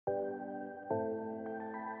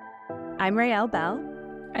I'm Raelle Bell.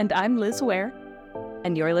 And I'm Liz Ware.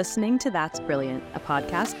 And you're listening to That's Brilliant, a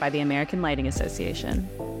podcast by the American Lighting Association.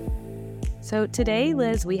 So today,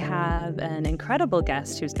 Liz, we have an incredible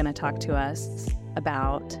guest who's going to talk to us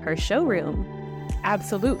about her showroom.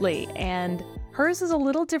 Absolutely. And hers is a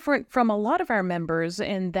little different from a lot of our members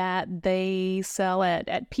in that they sell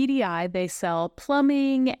at PDI, they sell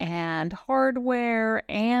plumbing and hardware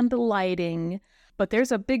and lighting. But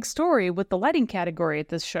there's a big story with the lighting category at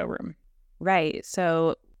this showroom. Right.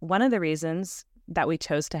 So one of the reasons that we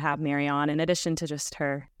chose to have Mary on, in addition to just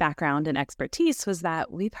her background and expertise, was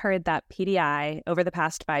that we've heard that PDI over the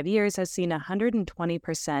past 5 years has seen a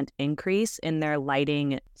 120% increase in their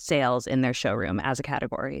lighting sales in their showroom as a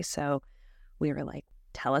category. So we were like,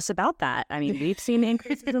 tell us about that. I mean, we've seen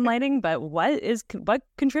increases in lighting, but what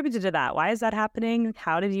contributed to that? Why is that happening?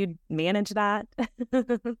 How did you manage that?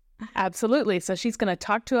 Absolutely. So she's going to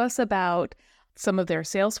talk to us about some of their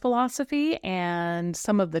sales philosophy and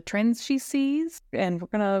some of the trends she sees, and we're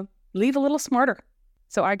going to leave a little smarter.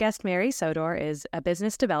 So our guest, Mary Sodor, is a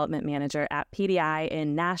business development manager at PDI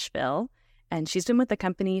in Nashville, and she's been with the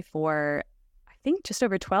company for, I think, just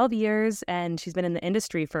over 12 years, and she's been in the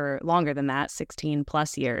industry for longer than that, 16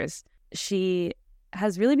 plus years. She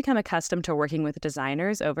has really become accustomed to working with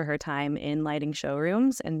designers over her time in lighting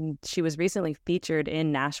showrooms, and she was recently featured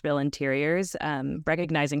in Nashville Interiors,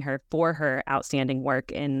 recognizing her for her outstanding work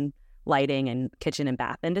in lighting and kitchen and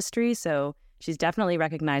bath industry. So she's definitely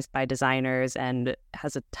recognized by designers and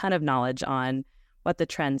has a ton of knowledge on what the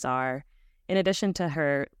trends are. In addition to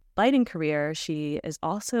her lighting career, she is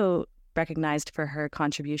also recognized for her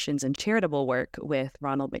contributions in charitable work with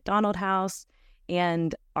Ronald McDonald House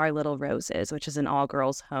and Our Little Roses, which is an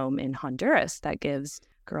all-girls home in Honduras that gives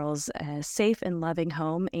girls a safe and loving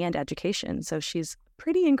home and education. So she's a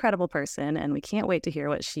pretty incredible person, and we can't wait to hear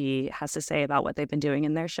what she has to say about what they've been doing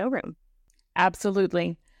in their showroom.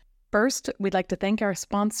 Absolutely. First, we'd like to thank our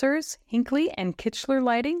sponsors, Hinckley and Kitchler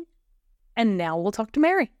Lighting. And now we'll talk to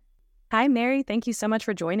Mary. Hi, Mary. Thank you so much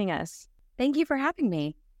for joining us. Thank you for having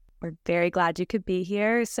me. We're very glad you could be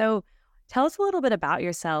here. So tell us a little bit about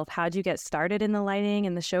yourself. How'd you get started in the lighting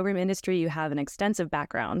and the showroom industry? You have an extensive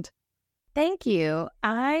background. Thank you.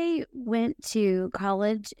 I went to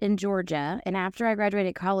college in Georgia, and after I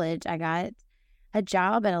graduated college, I got a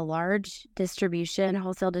job at a large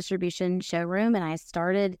wholesale distribution showroom, and I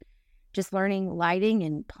started just learning lighting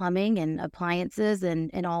and plumbing and appliances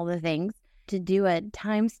and all the things. To do a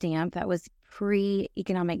timestamp, that was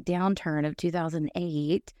pre-economic downturn of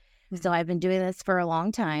 2008. So I've been doing this for a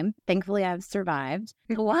long time. Thankfully, I've survived.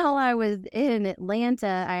 While I was in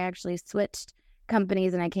Atlanta, I actually switched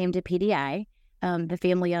companies and I came to PDI. The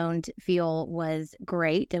family-owned feel was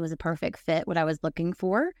great. It was a perfect fit, what I was looking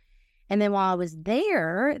for. And then while I was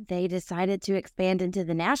there, they decided to expand into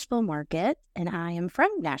the Nashville market, and I am from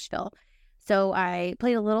Nashville. So I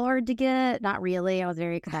played a little hard to get. Not really. I was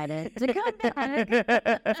very excited to come back.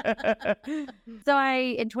 So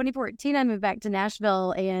in 2014, I moved back to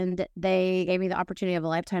Nashville, and they gave me the opportunity of a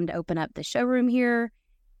lifetime to open up the showroom here.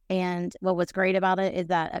 And what was great about it is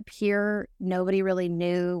that up here, nobody really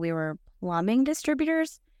knew we were Plumbing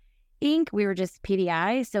Distributors, Inc. We were just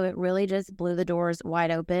PDI. So it really just blew the doors wide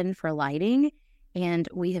open for lighting. And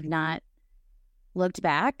we have not looked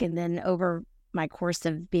back. And then over my course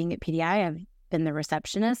of being at PDI, I've been the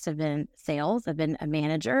receptionist, I've been sales, I've been a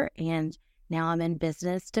manager, and now I'm in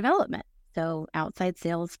business development. So outside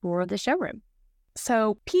sales for the showroom.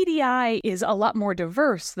 So PDI is a lot more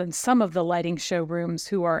diverse than some of the lighting showrooms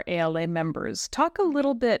who are ALA members. Talk a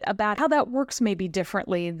little bit about how that works maybe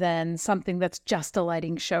differently than something that's just a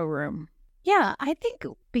lighting showroom. Yeah, I think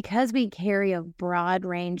because we carry a broad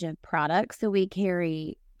range of products, so we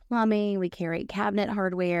carry plumbing, we carry cabinet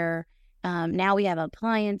hardware, now we have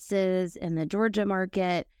appliances in the Georgia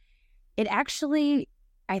market. It actually,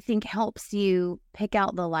 I think, helps you pick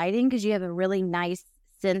out the lighting because you have a really nice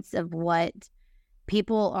sense of what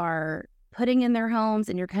people are putting in their homes,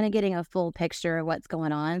 and you're kind of getting a full picture of what's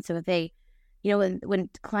going on. So if they, when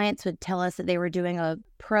clients would tell us that they were doing a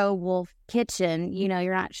Pro Wolf kitchen,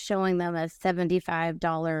 you're not showing them a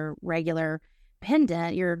 $75 regular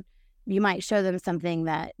pendant. You might show them something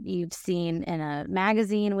that you've seen in a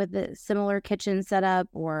magazine with a similar kitchen setup,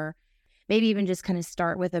 or maybe even just kind of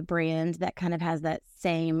start with a brand that kind of has that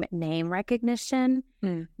same name recognition,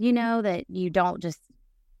 that you don't just,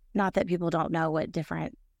 not that people don't know what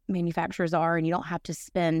different manufacturers are and you don't have to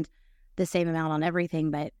spend the same amount on everything,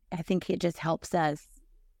 but I think it just helps us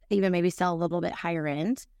even maybe sell a little bit higher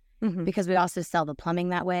end. Because we also sell the plumbing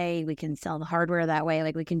that way. We can sell the hardware that way.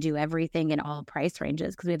 Like we can do everything in all price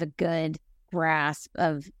ranges because we have a good grasp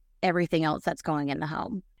of everything else that's going in the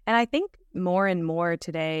home. And I think more and more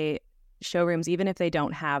today, showrooms, even if they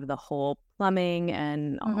don't have the whole plumbing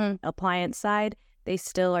and appliance side, they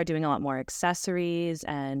still are doing a lot more accessories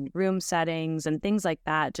and room settings and things like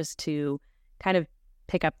that just to kind of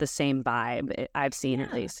pick up the same vibe, I've seen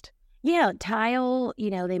at least. Yeah, tile,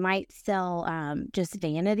 they might sell just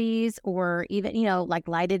vanities or even, like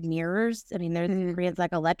lighted mirrors. I mean, there's brands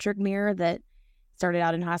like Electric Mirror that started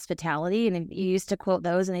out in hospitality, and you used to quote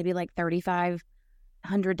those and they'd be like $3,500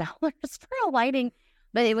 for a lighting.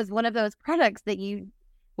 But it was one of those products that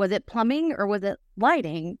was it plumbing or was it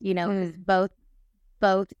lighting? 'Cause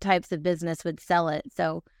both types of business would sell it.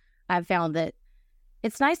 So I've found that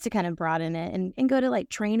it's nice to kind of broaden it and go to like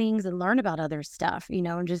trainings and learn about other stuff,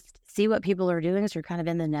 and just see what people are doing so you're kind of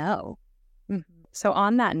in the know. So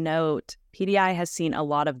on that note, PDI has seen a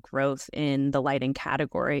lot of growth in the lighting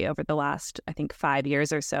category over the last, I think, 5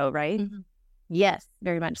 years or so, right? Yes,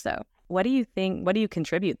 very much so. What do you think? What do you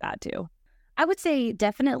contribute that to? I would say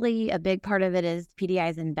definitely a big part of it is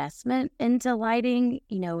PDI's investment into lighting,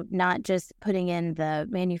 not just putting in the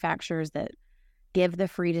manufacturers that give the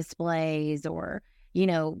free displays or,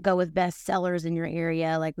 go with best sellers in your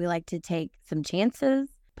area. Like we like to take some chances,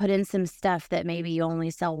 put in some stuff that maybe you only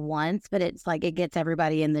sell once, but it's like it gets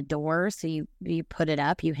everybody in the door. So you put it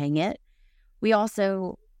up, you hang it. We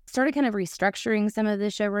also started kind of restructuring some of the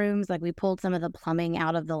showrooms. Like we pulled some of the plumbing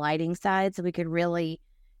out of the lighting side so we could really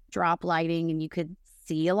drop lighting and you could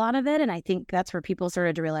see a lot of it. And I think that's where people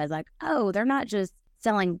started to realize like, oh, they're not just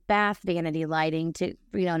selling bath vanity lighting to,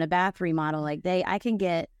 in a bath remodel. Like I can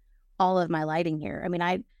get all of my lighting here. I mean,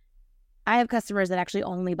 I have customers that actually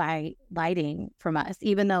only buy lighting from us,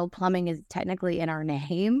 even though plumbing is technically in our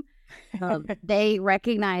name. They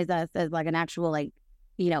recognize us as like an actual a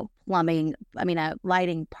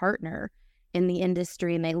lighting partner in the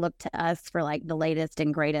industry, and they look to us for like the latest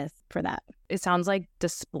and greatest for that. It sounds like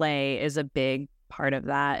display is a big part of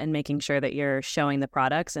that and making sure that you're showing the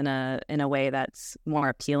products in a way that's more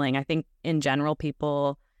appealing. I think in general,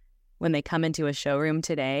 people, when they come into a showroom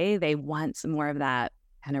today, they want some more of that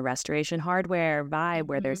kind of restoration hardware vibe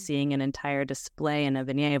where they're seeing an entire display and a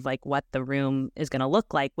vignette of like what the room is going to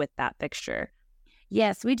look like with that fixture.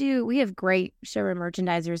 Yes, we do. We have great showroom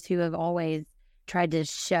merchandisers who have always tried to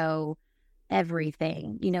show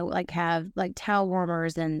everything, like have like towel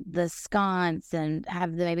warmers and the sconce and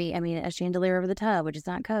have a chandelier over the tub, which is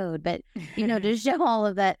not code, but to show all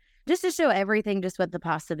of that, just to show everything, just what the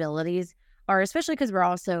possibilities are, especially because we're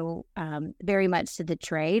also very much to the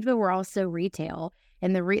trade, but we're also retail.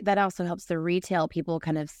 And that also helps the retail people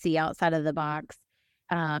kind of see outside of the box.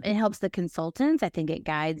 It helps the consultants. I think it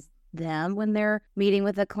guides them when they're meeting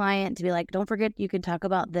with a client to be like, don't forget you can talk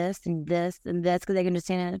about this and this and this, because they can just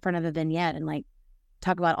stand in front of a vignette and like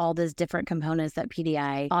talk about all those different components that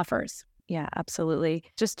PDI offers. Yeah, absolutely.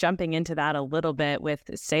 Just jumping into that a little bit with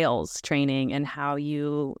sales training and how do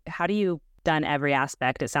you done every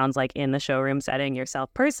aspect, it sounds like, in the showroom setting yourself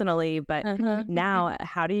personally, but now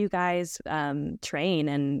how do you guys train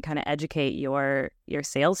and kind of educate your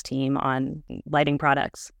sales team on lighting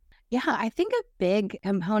products? Yeah, I think a big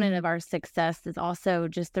component of our success is also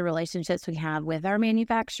just the relationships we have with our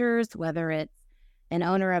manufacturers, whether it's an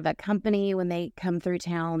owner of a company. When they come through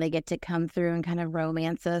town, they get to come through and kind of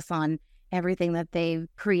romance us on everything that they've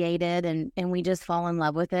created, and we just fall in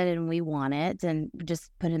love with it and we want it and just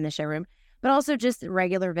put it in the showroom. But also just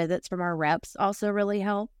regular visits from our reps also really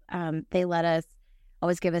help. They let us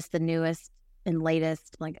always give us the newest and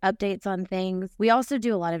latest like updates on things. We also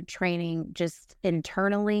do a lot of training just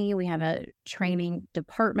internally. We have a training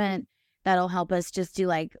department that'll help us just do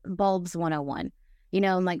like bulbs 101,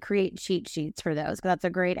 and like create cheat sheets for those. That's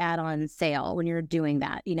a great add-on sale when you're doing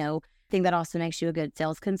that. I think that also makes you a good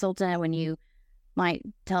sales consultant when you might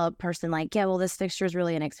tell a person like, yeah, well, this fixture is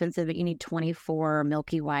really inexpensive, but you need 24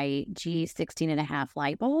 Milky White G16.5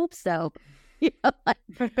 light bulbs. So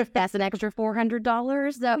that's an extra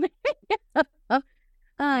 $400. So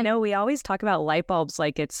I know we always talk about light bulbs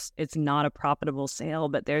like it's not a profitable sale,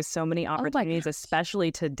 but there's so many opportunities,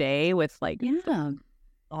 especially today with like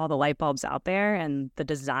all the light bulbs out there and the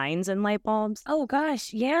designs in light bulbs. Oh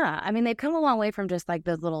gosh, yeah. I mean, they've come a long way from just like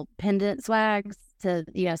those little pendant swags to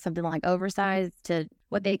something like oversized to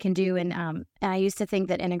what they can do. And I used to think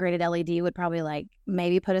that integrated LED would probably like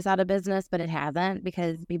maybe put us out of business, but it hasn't,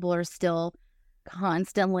 because people are still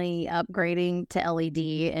constantly upgrading to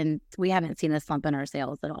LED, and we haven't seen a slump in our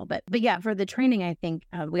sales at all. But yeah, for the training, I think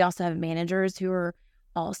we also have managers who are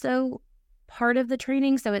also part of the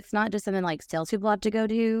training. So it's not just something like salespeople have to go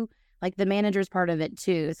to, like the manager's part of it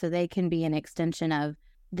too. So they can be an extension of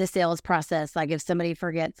the sales process. Like if somebody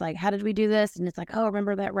forgets, like, how did we do this? And it's like, oh,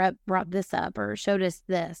 remember that rep brought this up or showed us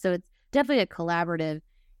this. So it's definitely a collaborative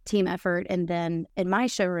team effort. And then in my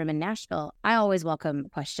showroom in Nashville, I always welcome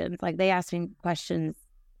questions. Like they ask me questions,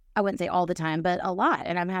 I wouldn't say all the time, but a lot.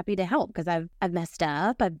 And I'm happy to help because I've messed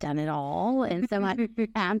up. I've done it all. And so I'm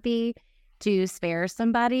happy to spare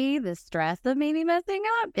somebody the stress of maybe messing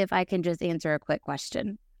up if I can just answer a quick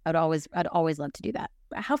question. I'd always love to do that.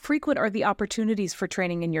 How frequent are the opportunities for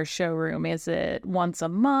training in your showroom? Is it once a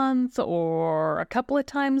month or a couple of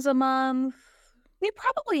times a month? We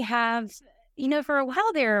probably have, for a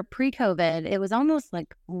while there, pre-COVID, it was almost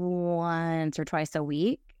like once or twice a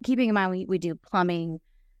week. Keeping in mind, we do plumbing,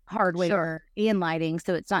 hardware, and lighting.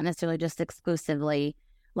 So it's not necessarily just exclusively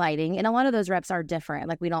lighting. And a lot of those reps are different.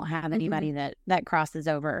 Like we don't have anybody that crosses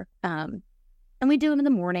over. And we do them in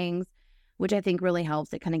the mornings, which I think really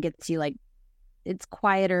helps. It kind of gets you like, it's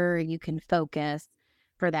quieter. You can focus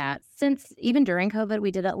for that. Since even during COVID,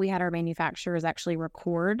 we had our manufacturers actually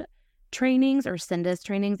record trainings or send us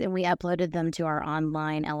trainings, and we uploaded them to our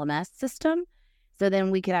online LMS system. So then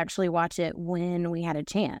we could actually watch it when we had a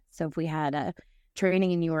chance. So if we had a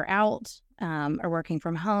training and you were out or working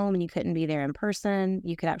from home and you couldn't be there in person,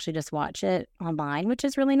 you could actually just watch it online, which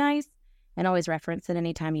is really nice, and always reference it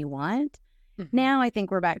anytime you want. Now I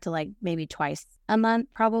think we're back to like maybe twice a month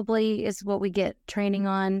probably is what we get training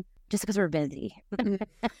on, just because we're busy. Who's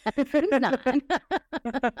not?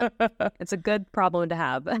 It's a good problem to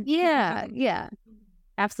have. Yeah,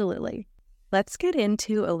 absolutely. Let's get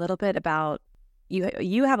into a little bit about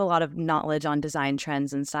you have a lot of knowledge on design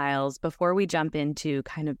trends and styles. Before we jump into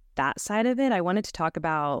kind of that side of it, I wanted to talk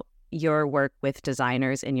about your work with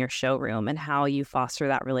designers in your showroom and how you foster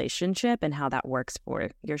that relationship and how that works for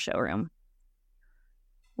your showroom.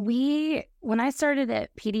 When I started at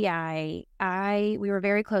PDI, we were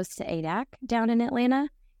very close to ADAC down in Atlanta,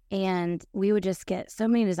 and we would just get so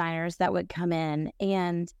many designers that would come in.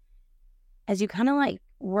 And as you kind of like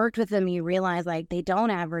worked with them, you realize like they don't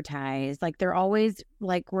advertise, like they're always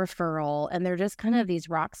like referral, and they're just kind of these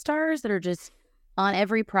rock stars that are just on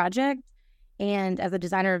every project. And as a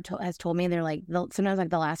designer has told me, they're like sometimes like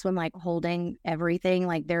the last one, like holding everything,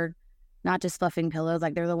 like they're not just fluffing pillows,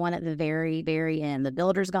 like they're the one at the very, very end. The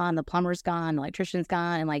builder's gone, the plumber's gone, the electrician's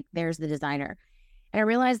gone, and like there's the designer. And I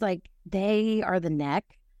realized like they are the neck,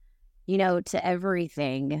 to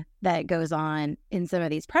everything that goes on in some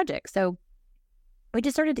of these projects. So we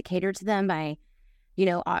just started to cater to them by,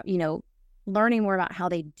 learning more about how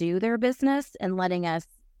they do their business and letting us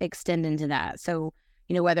extend into that. So,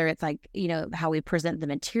 whether it's like, how we present the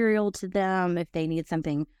material to them, if they need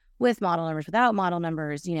something with model numbers, without model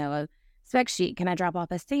numbers, a spec sheet, can I drop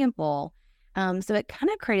off a sample? So it kind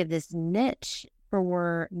of created this niche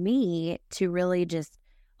for me to really just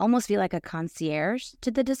almost feel like a concierge to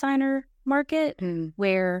the designer market,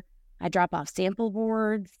 where I drop off sample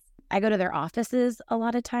boards. I go to their offices a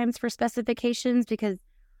lot of times for specifications because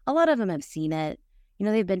a lot of them have seen it.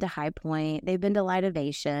 They've been to High Point, they've been to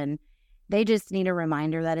Lightovation. They just need a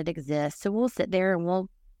reminder that it exists. So we'll sit there and we'll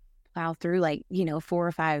plow through like, 4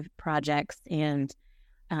 or 5 projects and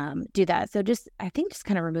do that. So I think just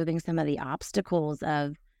kind of removing some of the obstacles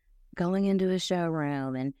of going into a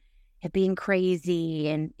showroom and it being crazy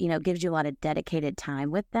and, gives you a lot of dedicated time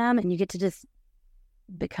with them, and you get to just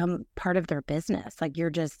become part of their business. Like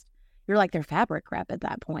you're like their fabric rep at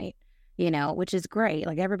that point, which is great.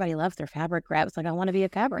 Like everybody loves their fabric reps. Like I want to be a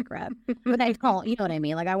fabric rep, but I don't, you know what I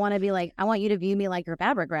mean? Like I want to be like, I want you to view me like your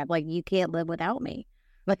fabric rep. Like you can't live without me.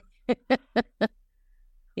 But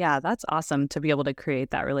yeah, that's awesome to be able to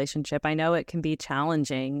create that relationship. I know it can be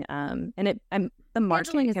challenging, and the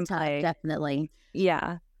market can play definitely.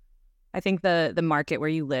 Yeah, I think the market where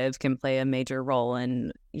you live can play a major role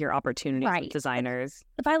in your opportunities with designers.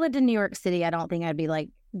 If I lived in New York City, I don't think I'd be like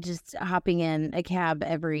just hopping in a cab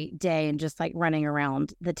every day and just like running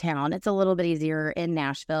around the town. It's a little bit easier in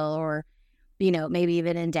Nashville or, maybe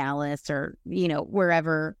even in Dallas or,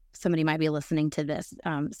 wherever somebody might be listening to this.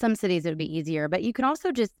 Some cities it would be easier, but you can also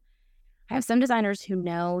I have some designers who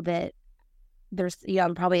know that there's,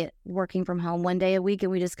 I'm probably working from home one day a week,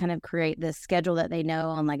 and we just kind of create this schedule that they know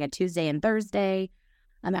on like a Tuesday and Thursday.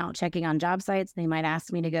 I'm out checking on job sites. They might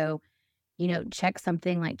ask me to go, check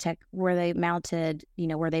something, like check where they mounted,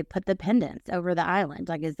 where they put the pendants over the island.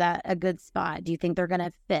 Like, is that a good spot? Do you think they're going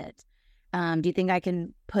to fit? Do you think I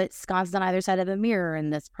can put sconces on either side of a mirror in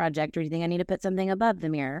this project? Or do you think I need to put something above the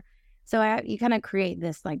mirror? So you kind of create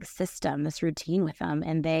this like system, this routine with them,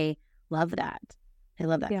 and they love that. They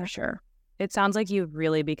love that for sure. It sounds like you've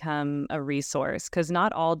really become a resource because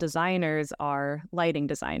not all designers are lighting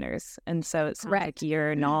designers. And so it sounds like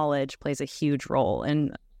your knowledge plays a huge role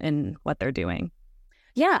in what they're doing.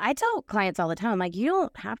 Yeah, I tell clients all the time, like, you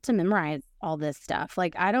don't have to memorize all this stuff.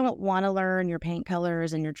 Like, I don't want to learn your paint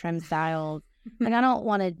colors and your trim styles. Like, I don't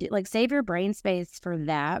want to do, like, save your brain space for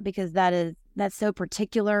that because that's so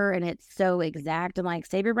particular and it's so exact. I'm like,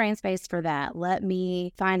 save your brain space for that. Let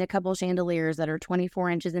me find a couple chandeliers that are 24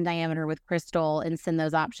 inches in diameter with crystal and send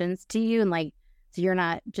those options to you. And like, so you're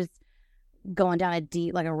not just going down a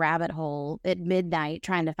deep, like a rabbit hole at midnight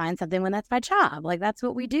trying to find something when that's my job. Like, that's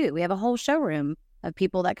what we do. We have a whole showroom of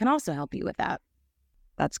people that can also help you with that.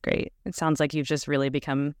 That's great. It sounds like you've just really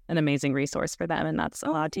become an amazing resource for them, and that's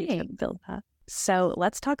allowed you to build that. So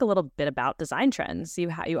let's talk a little bit about design trends.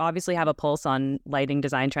 You obviously have a pulse on lighting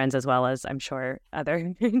design trends as well as, I'm sure,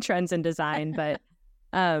 other trends in design. But,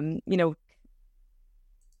 you know,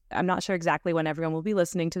 I'm not sure exactly when everyone will be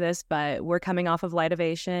listening to this, but we're coming off of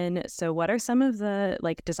Lightovation. So what are some of the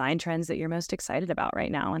design trends that you're most excited about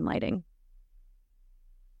right now in lighting?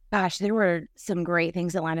 Gosh, there were some great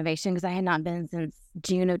things at Lightovation because I had not been since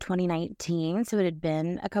June of 2019. So it had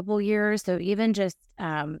been a couple years. So even just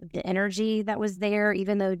the energy that was there,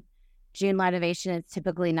 even though June Lightovation is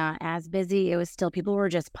typically not as busy, it was still, people were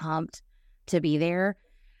just pumped to be there.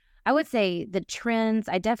 I would say the trends,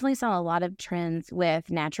 I definitely saw a lot of trends with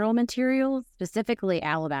natural materials, specifically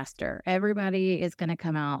alabaster. Everybody is going to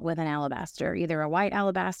come out with an alabaster, either a white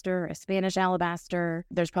alabaster, a Spanish alabaster.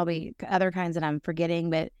 There's probably other kinds that I'm forgetting,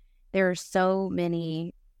 but there are so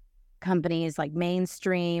many companies like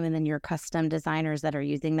mainstream and then your custom designers that are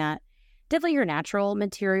using that. Definitely your natural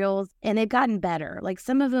materials, and they've gotten better. Like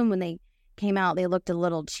some of them, when they came out, they looked a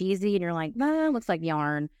little cheesy and you're like, nah, looks like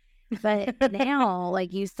yarn. But now,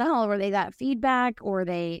 like you saw where they got feedback or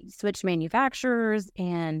they switched manufacturers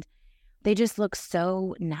and they just look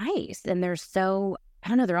so nice. And they're so, I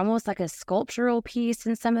don't know, they're almost like a sculptural piece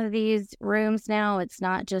in some of these rooms now. It's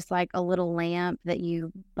not just like a little lamp that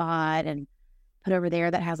you bought and put over there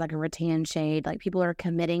that has like a rattan shade. Like people are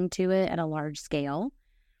committing to it at a large scale.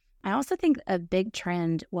 I also think a big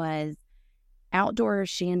trend was outdoor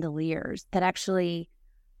chandeliers that actually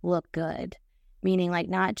look good. Meaning like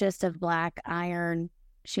not just a black iron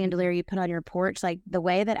chandelier you put on your porch. Like the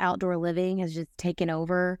way that outdoor living has just taken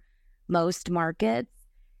over most markets,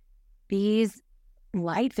 these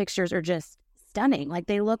light fixtures are just stunning. Like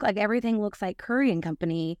they look like everything looks like Curry and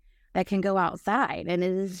Company that can go outside. And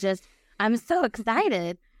it is just, I'm so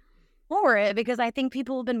excited for it because I think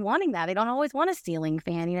people have been wanting that. They don't always want a ceiling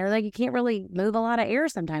fan, like you can't really move a lot of air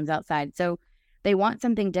sometimes outside. So they want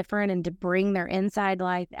something different and to bring their inside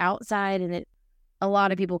life outside. And a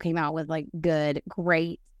lot of people came out with like good,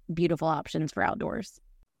 great, beautiful options for outdoors.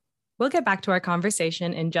 We'll get back to our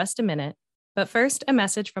conversation in just a minute, but first, a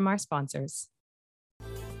message from our sponsors.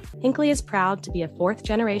 Hinckley is proud to be a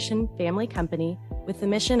fourth-generation family company with the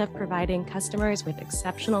mission of providing customers with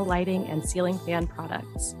exceptional lighting and ceiling fan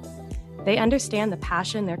products. They understand the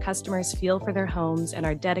passion their customers feel for their homes and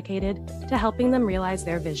are dedicated to helping them realize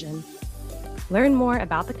their vision. Learn more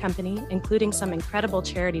about the company, including some incredible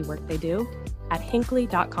charity work they do, at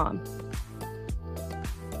Hinckley.com.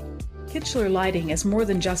 Kichler Lighting is more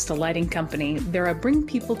than just a lighting company. They're a bring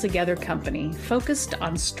people together company focused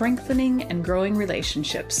on strengthening and growing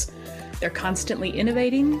relationships. They're constantly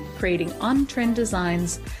innovating, creating on-trend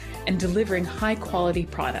designs, and delivering high-quality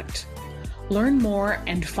product. Learn more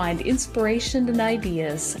and find inspiration and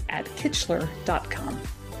ideas at Kichler.com.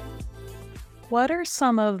 What are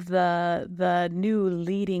some of the new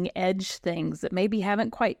leading edge things that maybe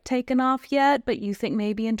haven't quite taken off yet, but you think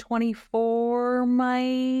maybe in 24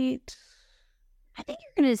 might? I think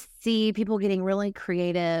you're going to see people getting really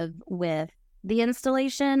creative with the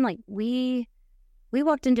installation. Like we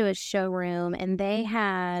walked into a showroom and they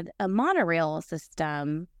had a monorail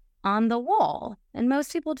system on the wall. And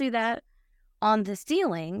most people do that on the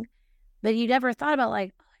ceiling, but you never thought about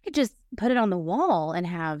like, I could just put it on the wall and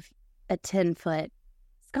have a 10-foot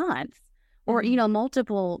sconce or,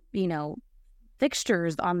 multiple,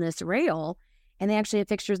 fixtures on this rail. And they actually have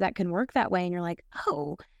fixtures that can work that way. And you're like,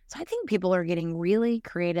 oh, so I think people are getting really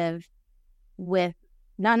creative with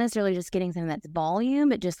not necessarily just getting something that's volume,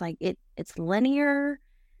 but just like it's linear,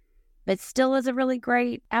 but still is a really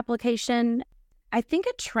great application. I think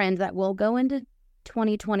a trend that will go into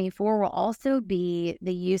 2024 will also be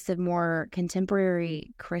the use of more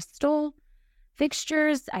contemporary crystal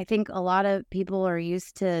fixtures. I think a lot of people are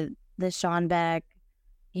used to the Schonbeck,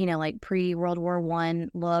 like pre-World War I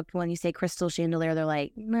look. When you say crystal chandelier, they're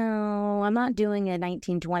like, no, I'm not doing a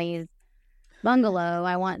 1920s bungalow.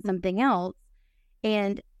 I want something else.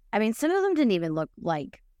 And I mean, some of them didn't even look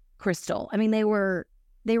like crystal. I mean, they were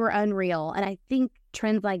unreal. And I think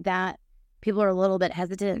trends like that, people are a little bit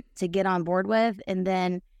hesitant to get on board with. And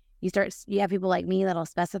then you have people like me that'll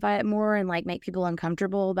specify it more and like make people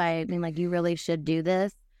uncomfortable by being like, you really should do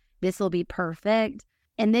this. This will be perfect.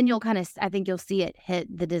 And then I think you'll see it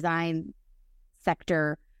hit the design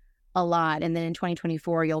sector a lot. And then in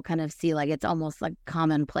 2024, you'll kind of see like it's almost like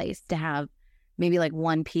commonplace to have maybe like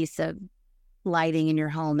one piece of lighting in your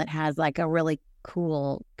home that has like a really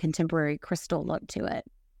cool contemporary crystal look to it.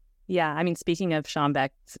 Yeah. I mean, speaking of Schombeck,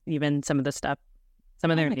 even some of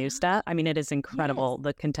their new stuff, I mean, it is incredible,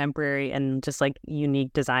 the contemporary and just like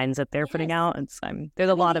unique designs that they're putting out. There's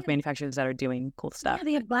a lot of manufacturers that are doing cool stuff. Yeah,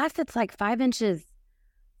 they have glass that's like 5 inches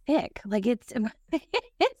thick. Like it's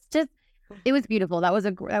just, it was beautiful. That was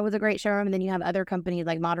a great showroom. And then you have other companies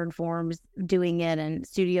like Modern Forms doing it, and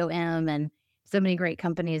Studio M, and so many great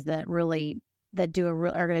companies that are going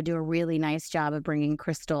to do a really nice job of bringing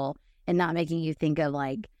crystal and not making you think of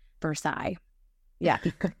like Versailles. Yeah.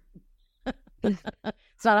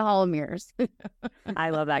 It's not a hall of mirrors.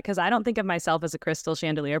 I love that, because I don't think of myself as a crystal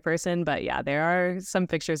chandelier person, but yeah, there are some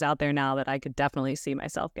fixtures out there now that I could definitely see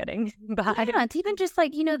myself getting behind. Yeah, it's even just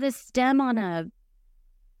like, the stem on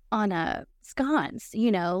a sconce,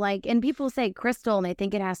 like, and people say crystal and they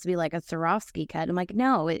think it has to be like a Swarovski cut. I'm like,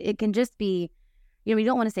 no, it can just be, you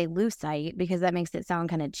don't want to say lucite because that makes it sound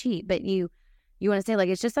kind of cheap, but you want to say like,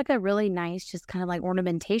 it's just like a really nice, just kind of like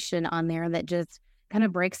ornamentation on there that just kind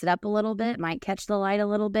of breaks it up a little bit, might catch the light a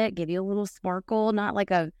little bit, give you a little sparkle, not like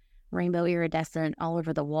a rainbow iridescent all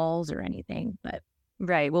over the walls or anything, but.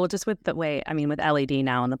 Right. Well, just with with LED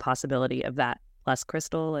now and the possibility of that plus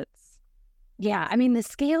crystal, Yeah, I mean, the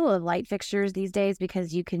scale of light fixtures these days,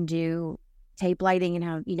 because you can do tape lighting and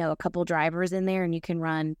have, a couple drivers in there, and you can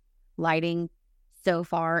run lighting so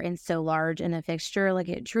far and so large in a fixture. Like,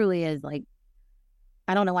 it truly is like,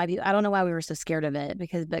 I don't know why we were so scared of it,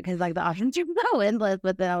 because like the options are so endless.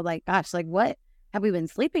 But then I was like, gosh, like what have we been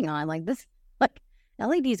sleeping on? Like this, like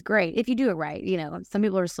LED is great if you do it right. Some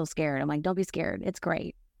people are still scared. I'm like, don't be scared. It's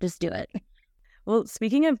great. Just do it. Well,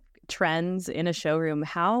 speaking of trends in a showroom,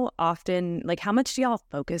 how much do y'all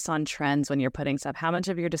focus on trends when you're putting stuff? How much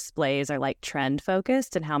of your displays are like trend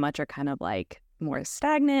focused, and how much are kind of like more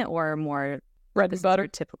stagnant or more bread and butter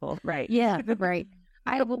typical? Right. Yeah, right.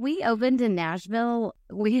 We opened in Nashville.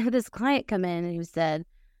 We had this client come in and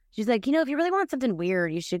she's like, if you really want something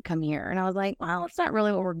weird, you should come here. And I was like, well, it's not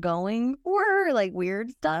really what we're going for, like weird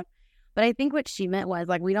stuff. But I think what she meant was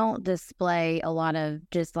like, we don't display a lot of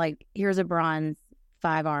just like, here's a bronze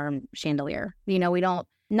 5-arm chandelier. We don't,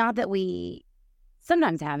 not that we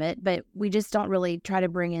sometimes have it, but we just don't really try to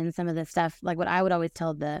bring in some of the stuff. Like what I would always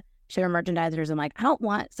tell the showroom merchandisers, I'm like, I don't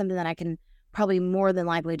want something that I can probably more than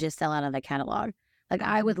likely just sell out of a catalog. Like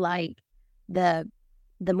I would like the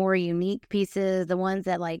more unique pieces, the ones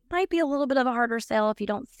that like might be a little bit of a harder sell if you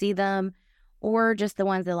don't see them, or just the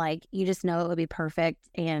ones that like you just know it would be perfect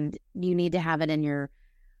and you need to have it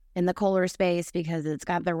in the Kohler space because it's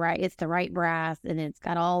the right brass and it's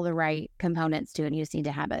got all the right components to it and you just need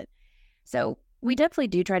to have it. So we definitely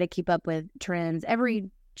do try to keep up with trends. Every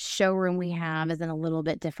showroom we have is in a little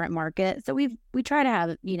bit different market. So we try to have,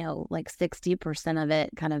 like 60% of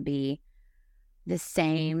it kind of be the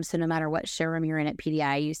same. So no matter what showroom you're in at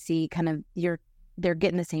PDI, you see kind of they're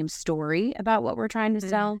getting the same story about what we're trying to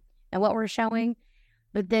sell and what we're showing.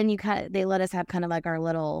 But then they let us have kind of like our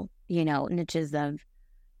little, niches of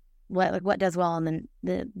what does well in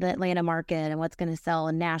the Atlanta market and what's going to sell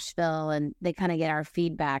in Nashville. And they kind of get our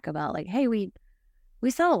feedback about like, hey, we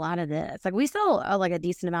sell a lot of this. Like we sell like a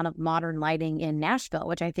decent amount of modern lighting in Nashville,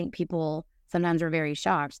 which I think people sometimes are very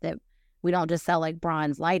shocked that we don't just sell like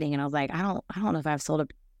bronze lighting. And I was like, I don't know if I've sold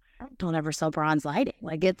I don't ever sell bronze lighting.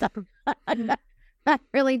 Like it's, I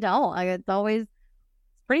really don't. Like it's always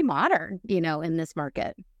pretty modern, in this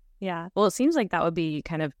market. Yeah. Well, it seems like that would be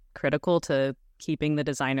kind of critical to keeping the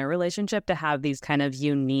designer relationship, to have these kind of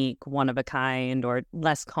unique, one of a kind or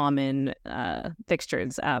less common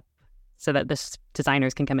fixtures up, so that the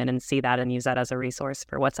designers can come in and see that and use that as a resource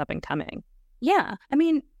for what's up and coming. Yeah. I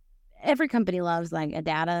mean, every company loves like a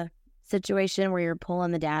data situation where you're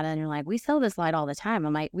pulling the data and you're like, we sell this light all the time.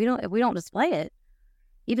 I'm like, if we don't display it,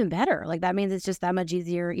 even better. Like that means it's just that much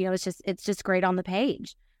easier. It's just great on the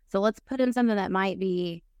page. So let's put in something that might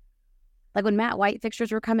be like when matte white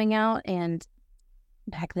fixtures were coming out, and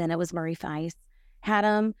back then it was Murray Feist had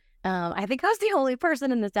them. I think I was the only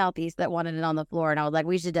person in the Southeast that wanted it on the floor. And I was like,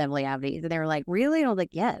 we should definitely have these. And they were like, really? And I was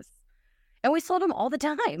like, yes. And we sold them all the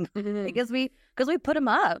time because we put them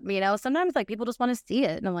up, sometimes like people just want to see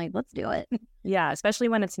it. And I'm like, let's do it. Yeah. Especially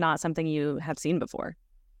when it's not something you have seen before.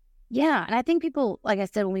 Yeah. And I think people, like I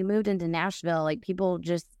said, when we moved into Nashville, like people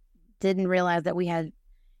just didn't realize that we had,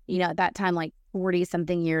 at that time, like 40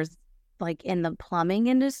 something years, like in the plumbing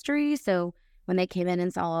industry. So when they came in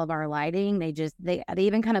and saw all of our lighting, they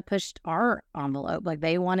even kind of pushed our envelope. Like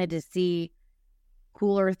they wanted to see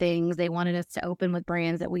cooler things. They wanted us to open with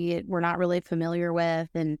brands that we were not really familiar with.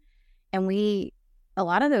 And a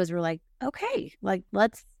lot of those were like, okay, like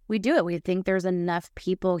we do it. We think there's enough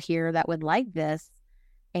people here that would like this,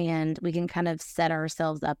 and we can kind of set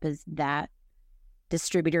ourselves up as that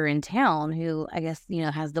distributor in town who, I guess,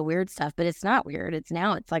 has the weird stuff, but it's not weird. It's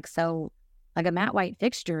like, so like a matte white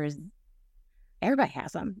fixture is, everybody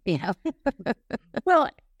has them, Well,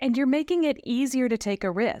 and you're making it easier to take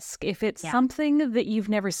a risk. If it's something that you've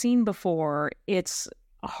never seen before, it's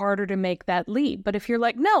harder to make that leap. But if you're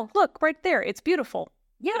like, no, look right there, it's beautiful.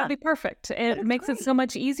 Yeah, it'll be perfect. It makes it so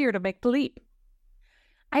much easier to make the leap.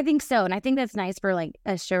 I think so. And I think that's nice for like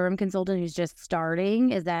a showroom consultant who's just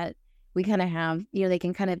starting, is that we kind of have, they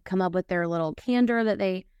can kind of come up with their little candor that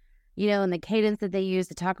they, and the cadence that they use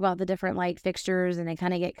to talk about the different light fixtures, and they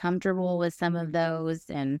kind of get comfortable with some of those,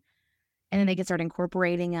 and then they can start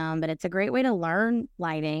incorporating them. But it's a great way to learn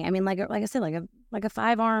lighting. I mean, like I said, like a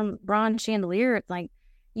 5-arm bronze chandelier, it's like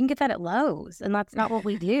you can get that at Lowe's, and that's not what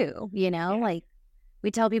we do, Like we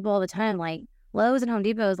tell people all the time, like Lowe's and Home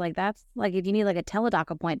Depot is like, that's like if you need like a teledoc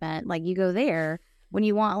appointment, like you go there. When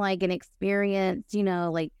you want like an experience,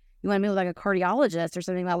 like you want to meet with like a cardiologist or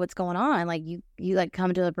something about what's going on, like you like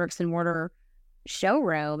come to the bricks and mortar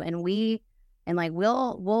showroom, and we'll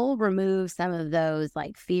remove some of those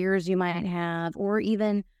like fears you might have, or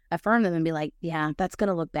even affirm them and be like, yeah, that's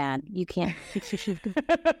gonna look bad, you can't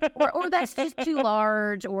or that's just too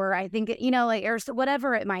large, or I think or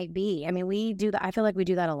whatever it might be. I mean, we do that. I feel like we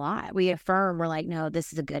do that a lot. We affirm. We're like, no,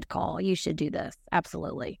 this is a good call, you should do this.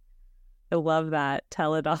 Absolutely. I love that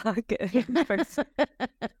teledoc.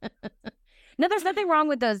 No, there's nothing wrong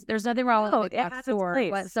with those. There's nothing wrong with it has its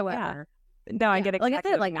place whatsoever. Yeah. No, I get it. Like I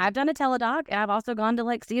said, like I've done a teledoc, and I've also gone to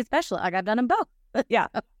like see a specialist. Like I've done them both. Yeah.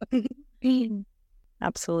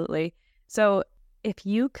 Absolutely. So if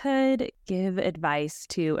you could give advice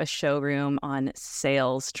to a showroom on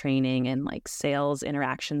sales training and like sales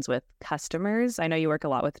interactions with customers, I know you work a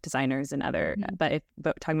lot with designers and other, but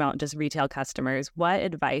talking about just retail customers, what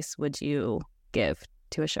advice would you give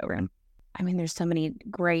to a showroom? I mean, there's so many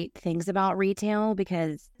great things about retail,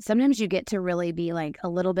 because sometimes you get to really be like a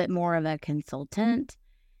little bit more of a consultant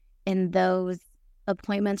in those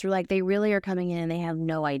appointments where like they really are coming in and they have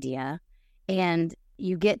no idea. And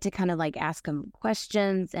you get to kind of like ask them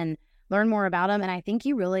questions and learn more about them. And I think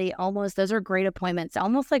you really those are great appointments to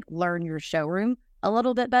almost like learn your showroom a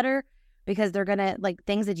little bit better, because they're going to like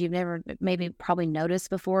things that you've never maybe probably noticed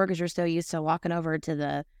before, because you're so used to walking over to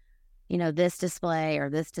the, this display or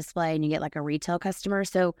this display, and you get like a retail customer.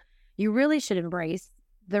 So you really should embrace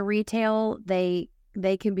the retail. They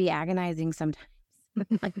can be agonizing sometimes,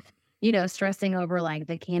 like, stressing over like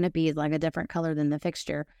the canopy is like a different color than the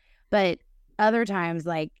fixture. But other times,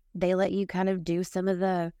 like they let you kind of do some of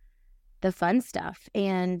the fun stuff.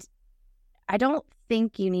 And I don't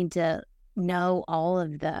think you need to know all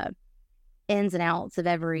of the ins and outs of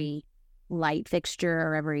every light fixture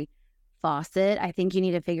or every faucet. I think you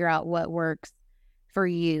need to figure out what works for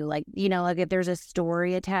you. Like, like if there's a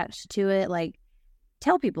story attached to it, like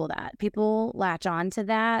tell people that. People latch on to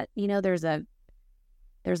that.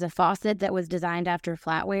 There's a faucet that was designed after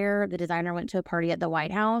flatware. The designer went to a party at the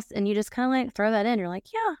White House, and you just kind of like throw that in. You're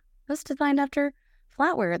like, yeah, it was designed after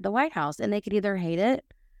flatware at the White House. And they could either hate it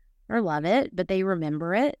or love it, but they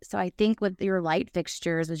remember it. So I think with your light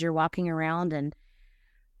fixtures, as you're walking around and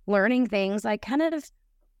learning things, like kind of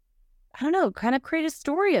create a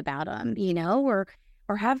story about them, or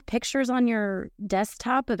have pictures on your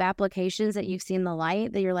desktop of applications that you've seen the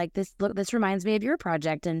light that you're like, this reminds me of your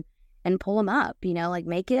project, and pull them up, like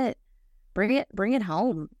bring it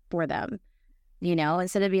home for them,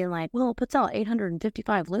 instead of being like, well, it puts out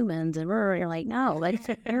 855 lumens and you're like, no, let's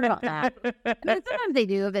hear about that. I mean, sometimes they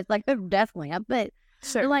do if it's like a desk lamp, but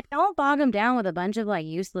sure. Like, don't bog them down with a bunch of like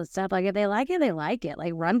useless stuff. Like if they like it, they like it.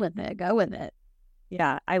 Like run with it, go with it.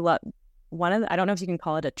 Yeah, I love I don't know if you can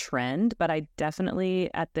call it a trend, but I definitely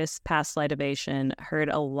at this past Lightovation heard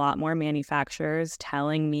a lot more manufacturers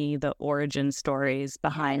telling me the origin stories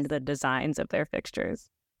behind the designs of their fixtures.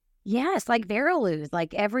 Yes, like Veriluz,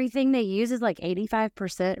 like everything they use is like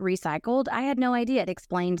 85% recycled. I had no idea. It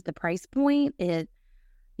explained the price point. It,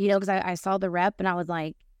 because I saw the rep and I was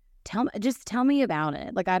like, tell me about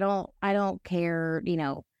it. Like I don't care,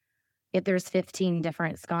 if there's 15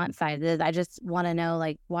 different sconce sizes. I just want to know,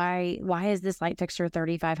 like, why is this light fixture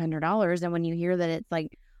 $3,500? And when you hear that it's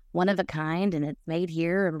like one of a kind and it's made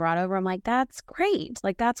here and brought over. I'm like, that's great.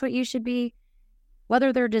 Like, that's what you should be,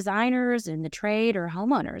 whether they're designers in the trade or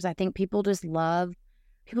homeowners. I think people just love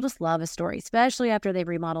a story, especially after they've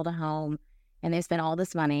remodeled a home and they've spent all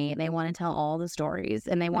this money. They want to tell all the stories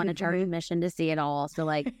and they want to charge admission to see it all. So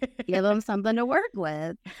like, give them something to work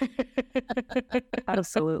with.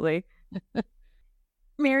 Absolutely.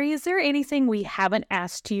 Mary, is there anything we haven't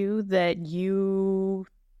asked you that you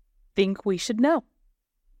think we should know?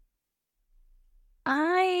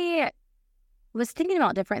 I was thinking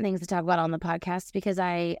about different things to talk about on the podcast because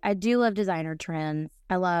I do love designer trends.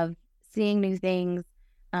 I love seeing new things.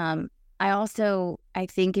 I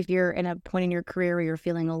think if you're in a point in your career where you're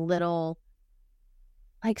feeling a little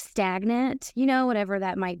like stagnant, whatever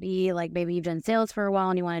that might be, like maybe you've done sales for a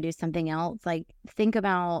while and you want to do something else, like think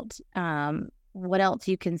about what else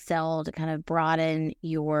you can sell to kind of broaden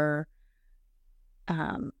your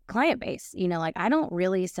client base. Like I don't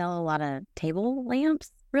really sell a lot of table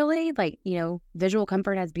lamps, really. Like, Visual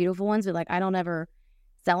Comfort has beautiful ones, but like I don't ever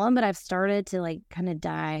sell them. But I've started to like kind of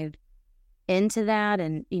dive into that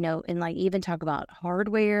and, and like even talk about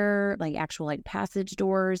hardware, like actual like passage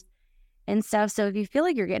doors and stuff. So if you feel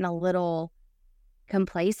like you're getting a little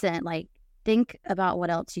complacent, like think about what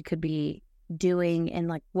else you could be doing and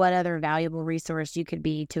like what other valuable resource you could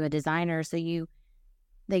be to a designer. So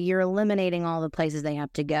that you're eliminating all the places they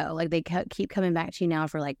have to go. Like they keep coming back to you now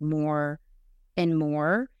for like more and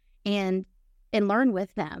more and learn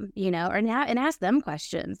with them, and ask them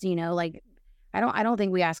questions, like I don't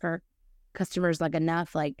think we ask our customers like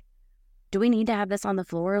enough, like, do we need to have this on the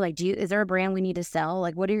floor? Like, is there a brand we need to sell?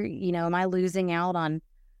 Like, what are am I losing out on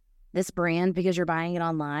this brand because you're buying it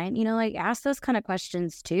online? Like ask those kind of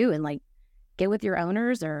questions too. And like get with your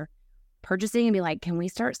owners or purchasing and be like, can we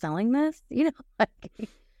start selling this? Like,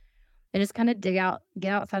 and just kind of get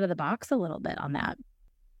outside of the box a little bit on that.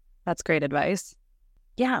 That's great advice.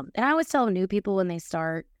 Yeah. And I always tell new people when they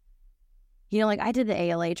start, like I did the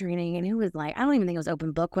ALA training and it was like, I don't even think it was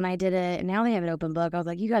open book when I did it. And now they have an open book. I was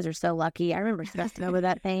like, you guys are so lucky. I remember stressing over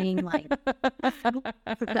that thing. Like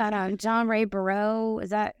that John Ray Barreau, is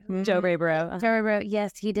that? Joe Ray Barreau. Joe Ray Barreau.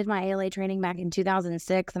 Yes, he did my ALA training back in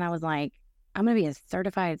 2006. And I was like, I'm going to be a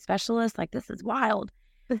certified specialist. Like, this is wild.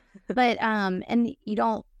 But, and you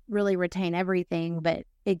don't really retain everything, but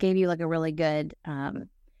it gave you like a really good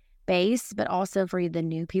base. But also for the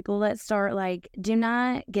new people that start, like, do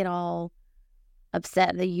not get all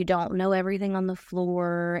upset that you don't know everything on the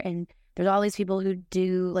floor. And there's all these people who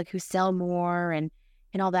do, like, who sell more and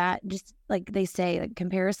all that. Just like they say, like,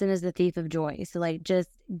 comparison is the thief of joy. So like, just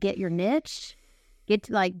get your niche, get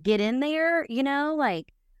in there,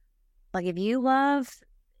 like if you love,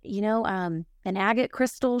 an agate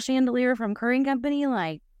crystal chandelier from Curry & Company,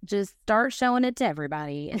 like just start showing it to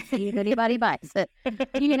everybody and see if anybody buys it.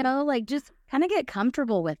 Like just kind of get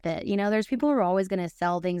comfortable with it. There's people who are always going to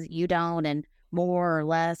sell things that you don't and more or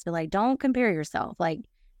less, but like don't compare yourself. Like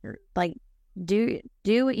do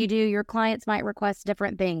what you do. Your clients might request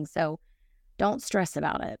different things, so don't stress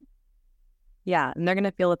about it. Yeah, and they're going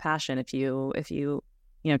to feel the passion if you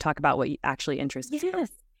talk about what actually interests you. Yes.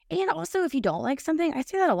 And also, if you don't like something, I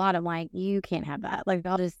say that a lot. I'm like, you can't have that. Like,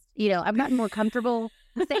 I'll just, I've gotten more comfortable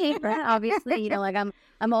saying that, obviously. Like,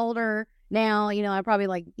 I'm older now. I probably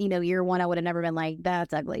like, year one, I would have never been like,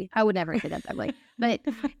 that's ugly. I would never say that's ugly. But,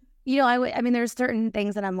 there's certain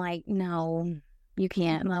things that I'm like, no, you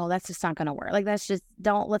can't. No, that's just not going to work. Like, that's just,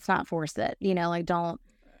 let's not force it. Like, don't,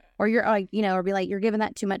 or you're like, or be like, you're giving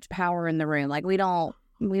that too much power in the room. Like, we don't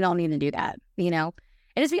need to do that,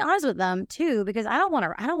 And just be honest with them too, because I don't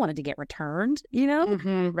want it to get returned,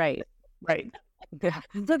 Mm-hmm. Right. Yeah.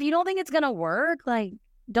 So if you don't think it's gonna work, like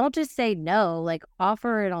don't just say no, like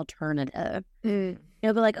offer an alternative. Be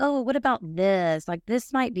like, oh, what about this? Like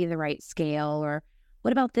this might be the right scale, or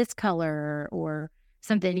what about this color or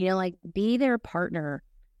something, like be their partner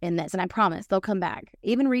in this. And I promise they'll come back.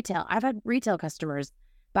 Even retail. I've had retail customers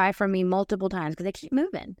buy from me multiple times because they keep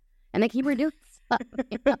moving and they keep redoing stuff.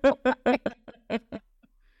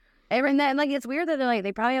 And then, like, it's weird that they're like,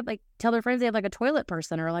 they probably have like tell their friends they have like a toilet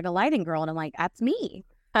person or like a lighting girl, and I'm like, that's me.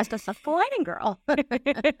 That's the lighting girl.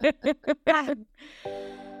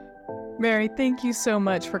 Mary, thank you so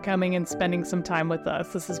much for coming and spending some time with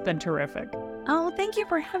us. This has been terrific. Oh, thank you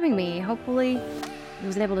for having me. Hopefully, I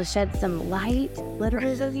was able to shed some light,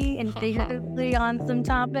 literally and figuratively, on some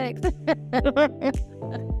topics.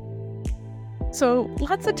 So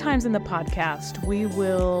lots of times in the podcast, we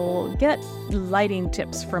will get lighting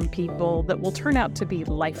tips from people that will turn out to be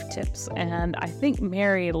life tips. And I think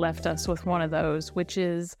Mary left us with one of those, which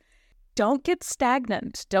is don't get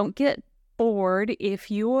stagnant. Don't get bored, if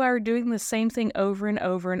you are doing the same thing over and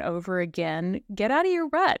over and over again, get out of your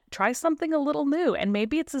rut. Try something a little new. And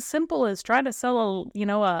maybe it's as simple as trying to sell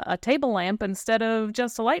a table lamp instead of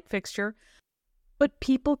just a light fixture. But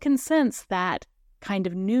people can sense that kind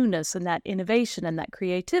of newness and that innovation and that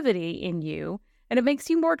creativity in you. And it makes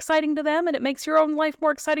you more exciting to them, and it makes your own life more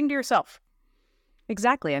exciting to yourself.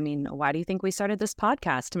 Exactly. I mean, why do you think we started this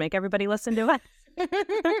podcast? To make everybody listen to us?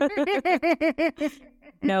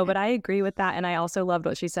 No, but I agree with that. And I also loved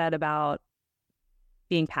what she said about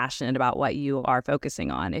being passionate about what you are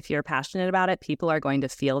focusing on. If you're passionate about it, people are going to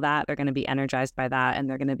feel that. They're going to be energized by that, and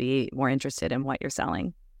they're going to be more interested in what you're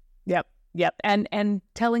selling. Yep. And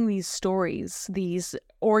telling these stories, these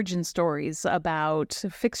origin stories about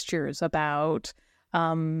fixtures, about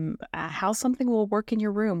how something will work in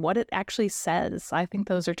your room, what it actually says. I think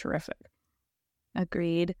those are terrific.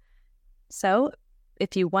 Agreed. So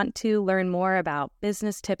if you want to learn more about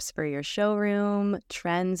business tips for your showroom,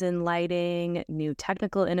 trends in lighting, new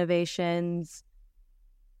technical innovations,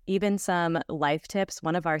 even some life tips,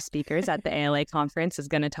 one of our speakers at the ALA conference is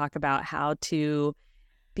going to talk about how to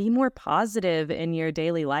be more positive in your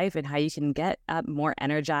daily life and how you can get up more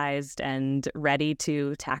energized and ready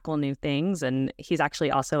to tackle new things. And he's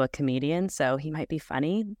actually also a comedian, so he might be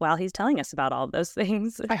funny while he's telling us about all of those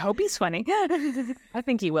things. I hope he's funny. I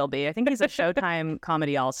think he will be. I think he's a Showtime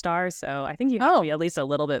comedy all-star, so I think you have to be at least a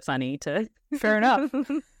little bit funny to... Fair enough.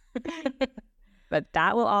 But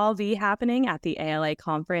that will all be happening at the ALA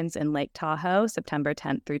conference in Lake Tahoe, September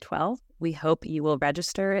 10th through 12th. We hope you will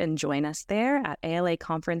register and join us there at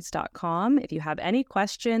alaconference.com. If you have any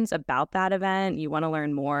questions about that event, you want to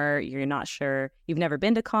learn more, you're not sure, you've never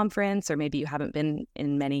been to conference, or maybe you haven't been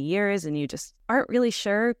in many years and you just aren't really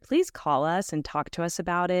sure, please call us and talk to us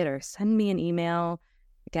about it or send me an email.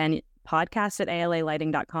 Again,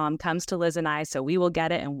 podcast@alalighting.com comes to Liz and I, so we will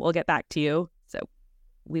get it and we'll get back to you. So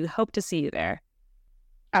we hope to see you there.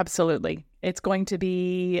 Absolutely. It's going to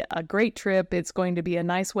be a great trip. It's going to be a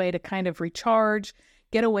nice way to kind of recharge,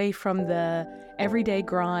 get away from the everyday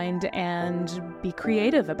grind, and be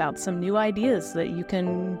creative about some new ideas that you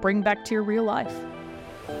can bring back to your real life.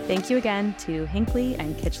 Thank you again to Hinckley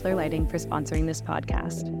and Kitchler Lighting for sponsoring this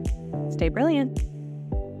podcast. Stay brilliant.